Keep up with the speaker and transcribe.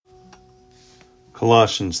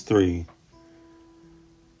Colossians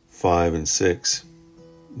 3:5-6.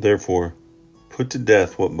 Therefore, put to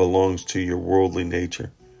death what belongs to your worldly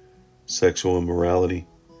nature: sexual immorality,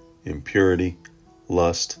 impurity,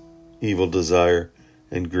 lust, evil desire,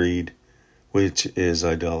 and greed, which is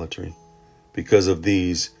idolatry. Because of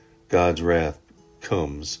these, God's wrath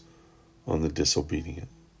comes on the disobedient.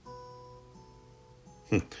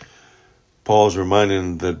 Paul's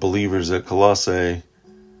reminding the believers at Colossae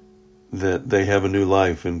that they have a new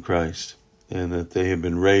life in Christ and that they have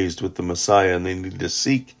been raised with the Messiah, and they need to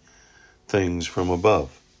seek things from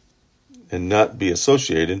above and not be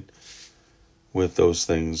associated with those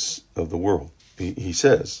things of the world. He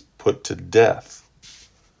says, put to death,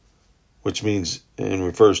 which means and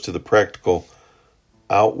refers to the practical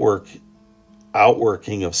outworking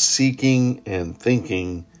of seeking and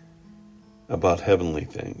thinking about heavenly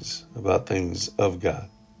things, about things of God.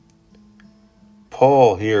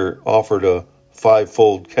 Paul here offered a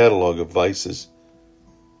fivefold catalog of vices,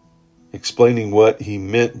 explaining what he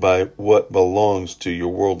meant by what belongs to your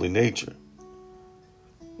worldly nature.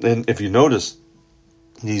 And if you notice,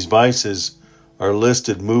 these vices are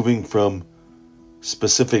listed moving from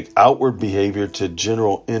specific outward behavior to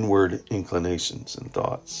general inward inclinations and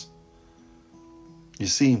thoughts. You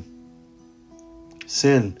see,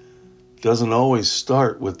 sin doesn't always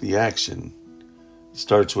start with the action. It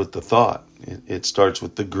starts with the thought. It starts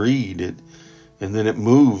with the greed. And then it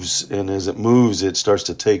moves. And as it moves, it starts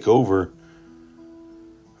to take over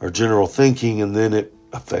our general thinking, and then it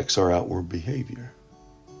affects our outward behavior.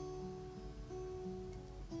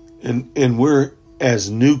 And we're, as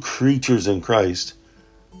new creatures in Christ,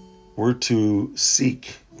 we're to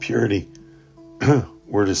seek purity.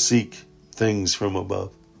 We're to seek things from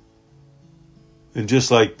above. And just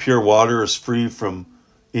like pure water is free from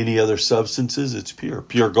any other substances, it's pure.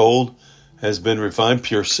 Pure gold has been refined.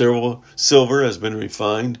 Pure silver has been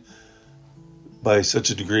refined by such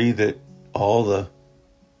a degree that all the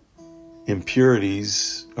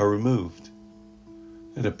impurities are removed.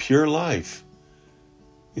 And a pure life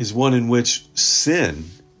is one in which sin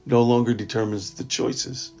no longer determines the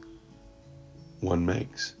choices one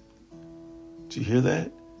makes. Do you hear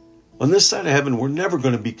that? On this side of heaven, we're never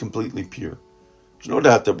going to be completely pure. There's no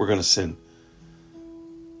doubt that we're going to sin.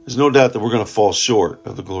 There's no doubt that we're going to fall short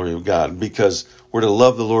of the glory of God, because we're to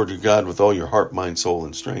love the Lord your God with all your heart, mind, soul,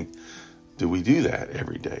 and strength. Do we do that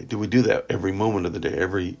every day? Do we do that every moment of the day,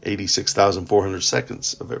 every 86,400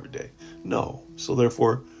 seconds of every day? No. So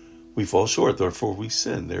therefore, we fall short. Therefore, we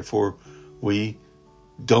sin. Therefore, we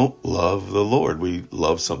don't love the Lord. We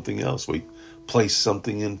love something else. We place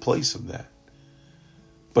something in place of that.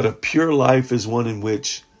 But a pure life is one in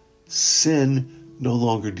which sin no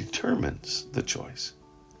longer determines the choice.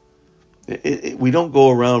 We don't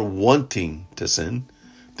go around wanting to sin,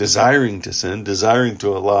 desiring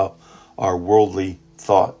to allow our worldly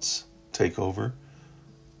thoughts take over.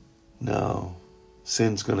 No,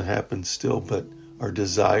 sin's going to happen still, but our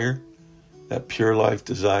desire, that pure life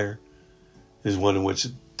desire, is one in which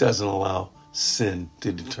it doesn't allow sin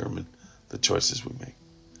to determine the choices we make.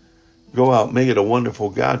 Go out, make it a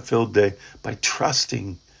wonderful God-filled day by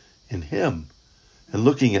trusting in Him and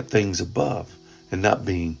looking at things above and not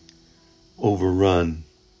being overrun,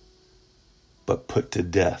 but put to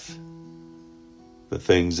death the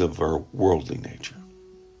things of our worldly nature.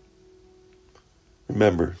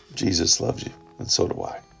 Remember, Jesus loves you, and so do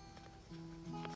I.